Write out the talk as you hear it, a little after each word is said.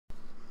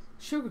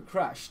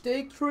SugarCrash,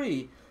 take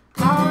 3.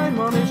 I'm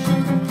on a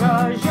sugar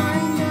crash, I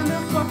ain't got no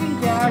fucking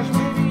cash.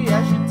 Maybe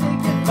I should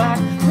take it back.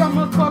 Got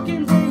my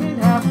fucking brain in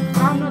half.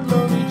 I'm not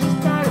lonely,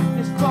 just tired of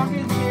this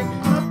fucking shit.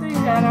 Nothing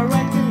that I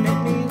reckon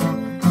make me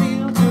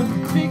feel good.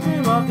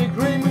 Victim of the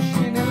grey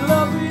machine, in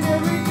love with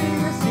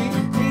everything I see.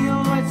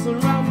 Neon lights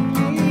surround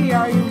me,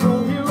 I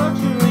enroll here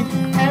luxury.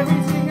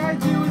 Everything I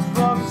do is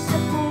wrong,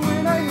 except for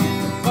when I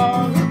hit the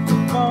bong, hit the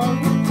bong,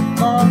 hit the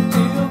bong.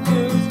 Feel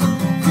good,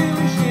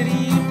 feeling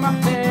shitty in my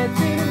bed.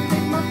 Didn't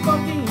take my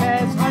fucking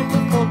meds,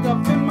 HyperFolk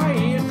up in my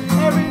ears.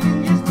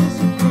 Everything just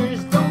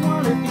disappears, don't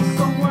wanna be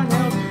someone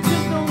else.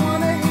 Just don't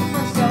wanna hate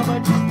myself, I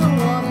just don't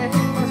wanna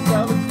hate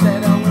myself.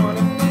 Instead I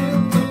wanna feel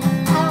good.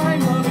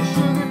 I'm on a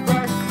sugar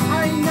crash,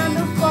 I ain't got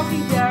no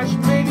fucking cash.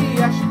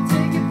 Maybe I should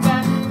take it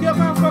back. Got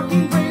my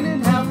fucking brain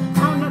in hell.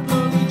 I'm not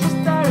lonely, just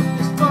tired of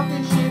this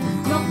fucking shit.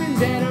 Nothing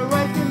better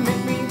right can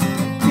make me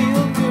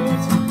feel good.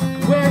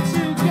 Where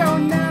to go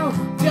now?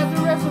 Got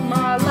the rest of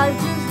my life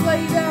just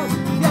laid out.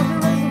 Got the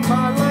rest of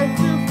my life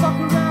to fuck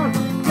around.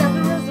 Got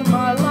the rest of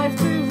my life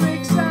to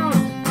make sound.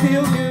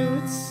 Feel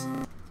good.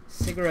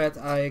 Cigarette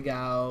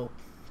Ahegao,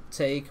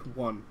 take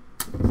 1.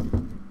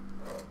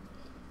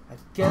 I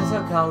guess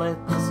I'll call it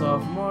the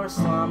sophomore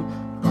slump.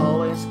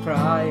 Always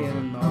crying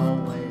and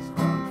always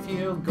drunk.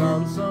 Few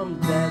gone, some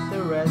dead,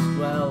 the rest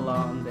well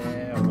on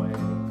their way.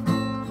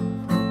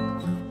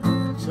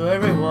 So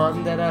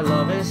everyone that I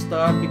love is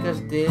stuck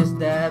because this,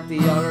 that, the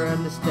other,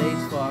 and the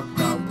state's fucked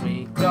up.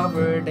 We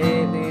covered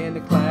it in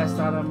the class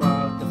that I'm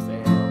about to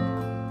fail.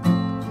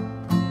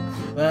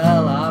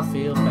 Well, I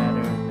feel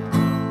better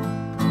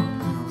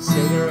now.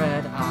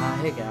 Cigarette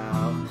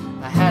Ahegao.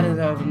 I had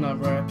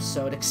another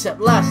episode, except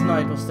last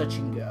night was touch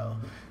and go.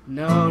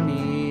 No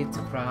need to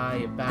cry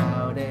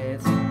about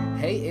it.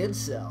 Hey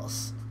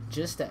incels,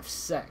 just have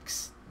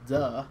sex,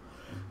 duh.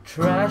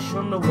 Trash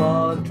on the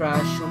wall and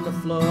trash on the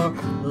floor.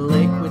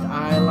 Liquid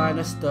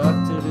eyeliner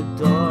stuck to the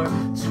door.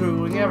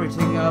 Screwing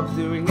everything up,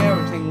 doing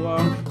everything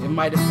wrong. In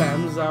my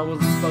defense, I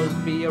wasn't supposed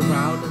to be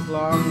around as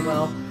long.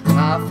 Well,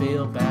 I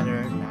feel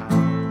better now.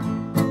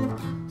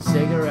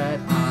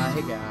 Cigarette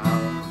Ahegao.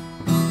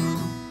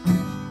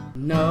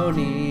 No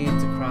need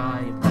to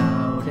cry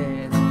about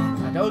it.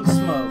 I don't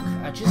smoke,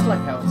 I just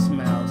like how it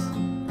smells.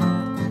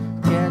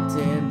 Get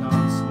in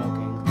on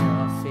smoking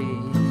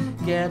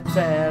coffee. Get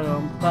fed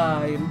on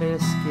pie and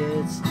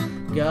biscuits.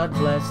 God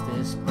bless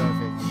this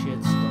perfect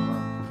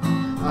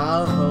shitstorm.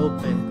 I'll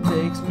hope it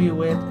takes me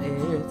with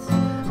it.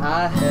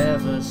 I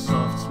have a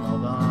soft small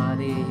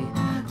body.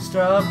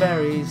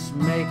 Strawberries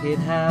make it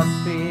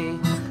happy.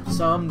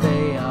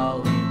 Someday I'll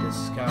leave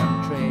this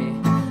country.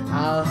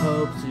 I'll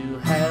hope to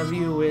have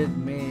you with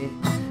me.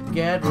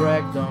 Get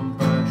wrecked on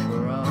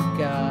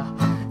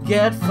Bergerovka.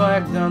 Get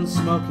fucked on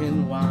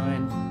smoking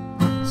wine.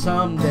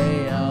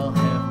 Someday I'll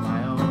have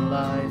my own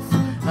life.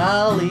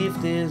 I'll leave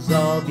this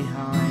all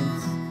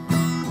behind.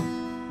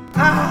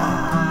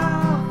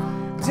 Ah!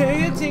 Do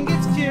you think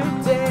it's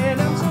cute that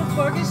I'm so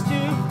fucking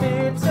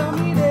stupid? Tell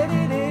me that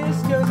it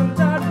is, cause I'm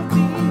tired of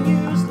being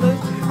useless.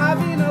 I've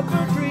been up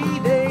for 3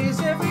 days,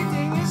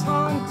 everything is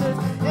haunted.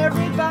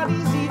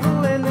 Everybody's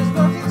evil and there's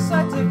nothing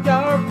inside the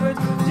carpet.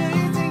 Do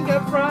you think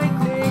I'm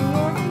frightening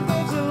or can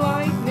go to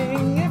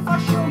lightning? If I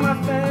show my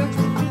fans,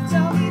 would you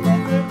tell me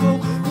that they're cool?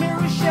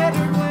 Mirror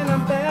shattered when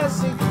I'm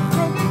passing,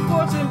 broken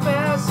quartz in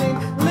passing.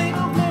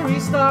 Little blurry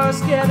stars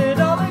scattered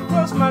all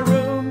across my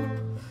room.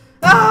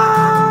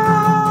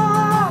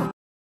 Ah!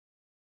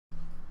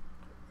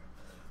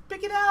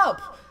 Pick it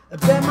up! I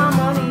bet my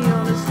money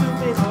on a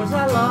stupid horse,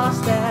 I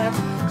lost that.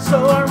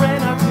 So I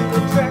ran out to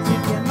the track to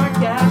get my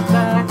cash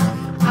back.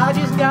 I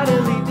just gotta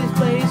leave this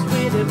place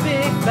with a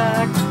big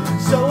bag.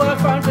 So I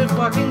found a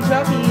fucking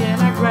jockey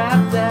and I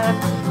grabbed that.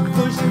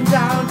 Pushed him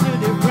down to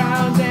the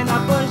ground and I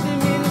punched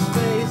him in his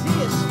face.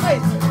 He is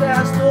straight that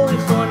I stole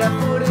his sword, I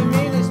put him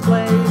in his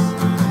place.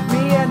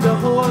 Me and the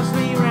horse,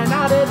 we ran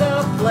out of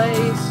the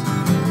place.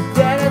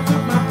 Then I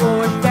took my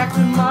Porsche back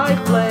to my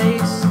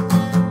place.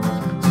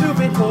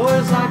 Stupid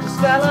horse, I just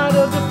fell out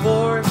of the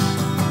Porsche.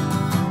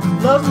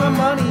 Lost my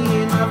money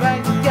in my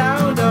bank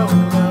account, oh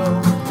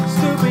no.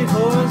 Stupid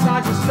horse,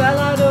 I just fell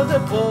out of the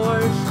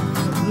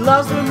Porsche.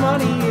 Lost my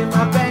money in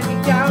my bank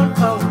account,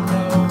 oh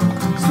no.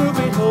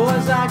 Stupid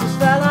horse, I just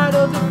fell out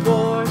of the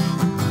Porsche.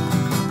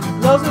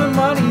 Lost my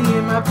money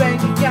in my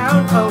bank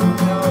account, oh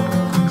no.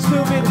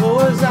 Stupid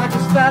horse, I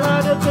just fell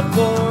out of the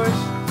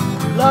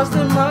Porsche. Lost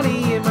the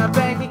money in my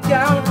bank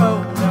account,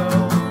 oh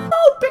no.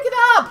 Oh, pick it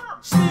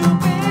up!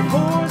 Stupid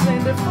horse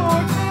and the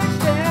four-fish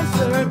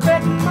dancer,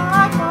 betting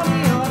my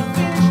money on a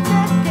fish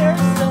net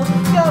carousel.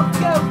 Go,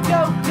 go,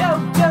 go, go,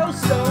 go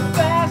so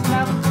fast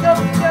now. Go,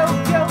 go,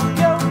 go,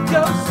 go,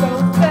 go so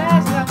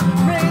fast now.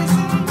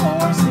 Racing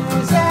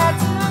horses at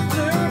the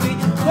derby.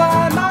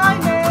 Why am I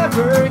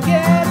never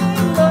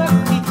getting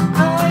lucky?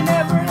 I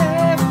never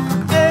have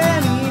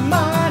any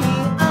money.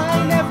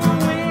 I never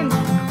win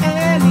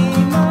any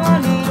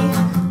money.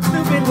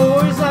 Stupid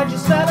horse, I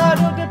just fell out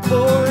of the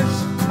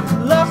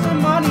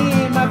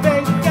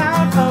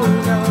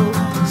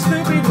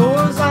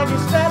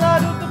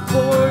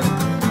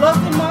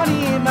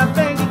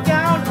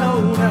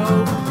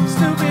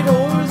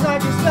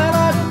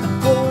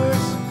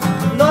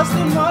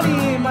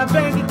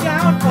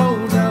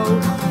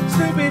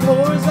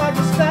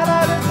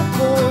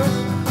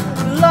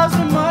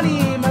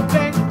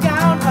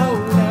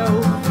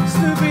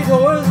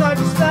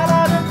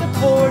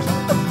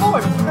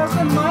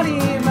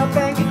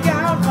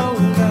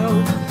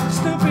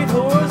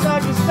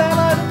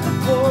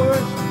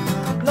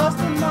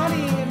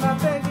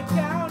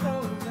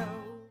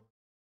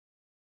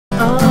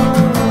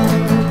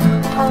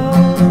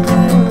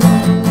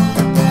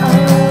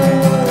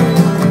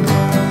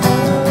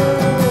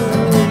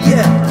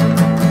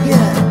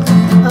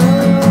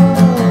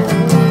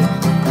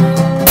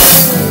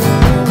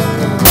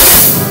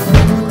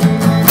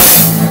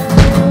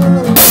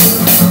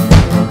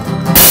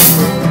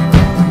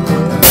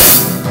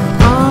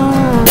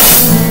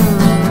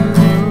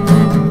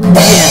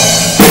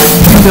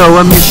know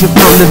I miss you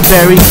from the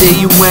very day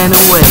you went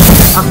away.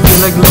 I feel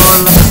like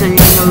Laura saying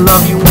I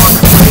love you on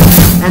the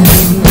face. And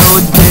even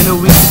though it's been a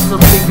week, I still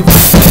think of you.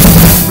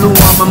 Blew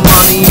all my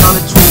money on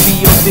a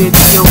trivial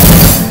video.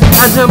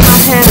 I dumped my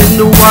head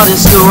in the water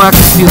so I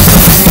could feel the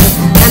pain.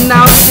 And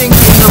now I'm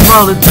thinking of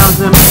all the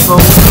times that my phone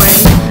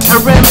rang.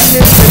 I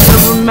reminisce as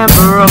I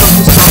remember all of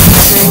the songs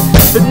we sang.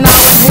 But now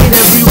I hate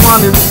every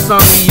one of the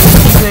songs we used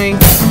to sing.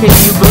 Can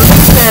you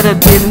believe that I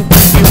didn't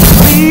think you would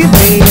leave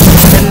me?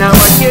 And now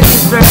I get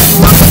distracted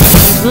to all the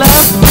things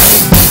left me.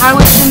 I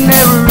wish you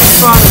never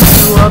responded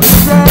to all the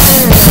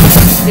text.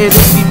 It'd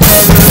be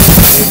better if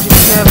we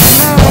just never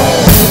met.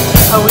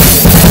 I wish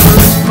you never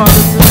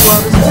responded to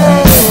all the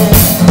text.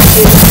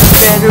 It'd be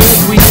better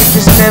if we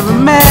just never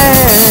met.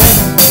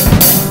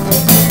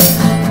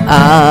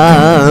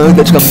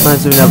 That's got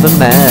months we never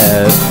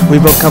met. We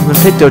broke up and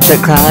picture check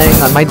crying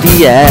on my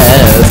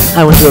DS.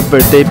 I went to a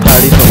birthday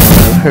party for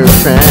one of her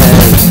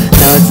friends.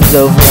 Now it's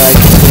over, I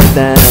can see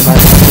them, I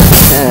can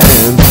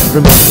pretend.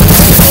 Remember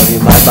me telling you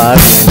my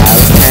boxing, I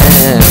was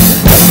 10.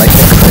 That's like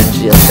the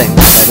cringiest thing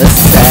I ever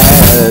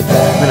said.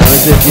 When I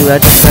was with you, I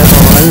just felt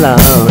all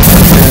alone.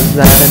 There's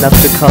not enough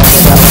to call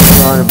about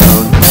you on the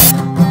phone.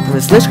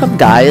 This Lishcom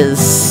guy is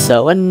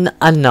so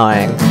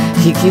annoying.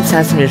 He keeps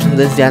asking me from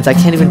this dance I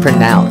can't even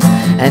pronounce.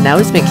 And now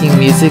he's making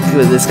music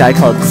with this guy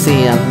called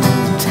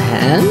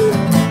CMTEN?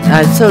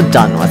 I'm so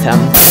done with him.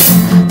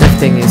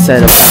 Everything he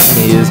said about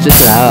me is just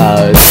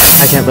loud.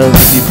 I can't believe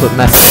you put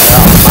mascara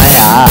on my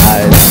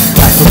eyes.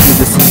 I hope you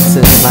listen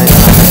to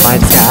my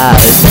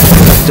ties.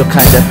 I'm still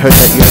kinda hurt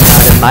that you're not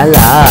in my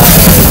life.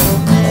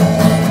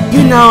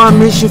 You know I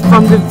miss you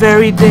from the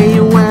very day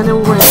you went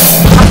away.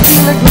 I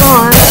feel like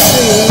Lauren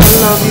saying I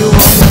love you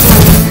all the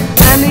time.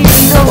 And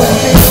even though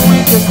it's been a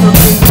week, I still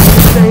think of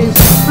the days.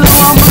 Blew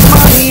all my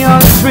money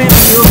on a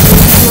trivial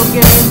video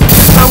game.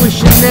 I wish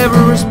you never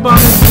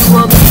responded to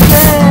all the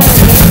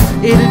texts.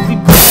 It'd be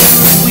better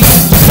if we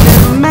just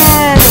never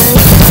met.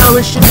 I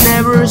wish you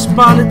never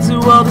responded to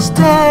all the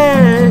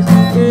texts.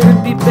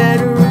 It'd be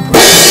better if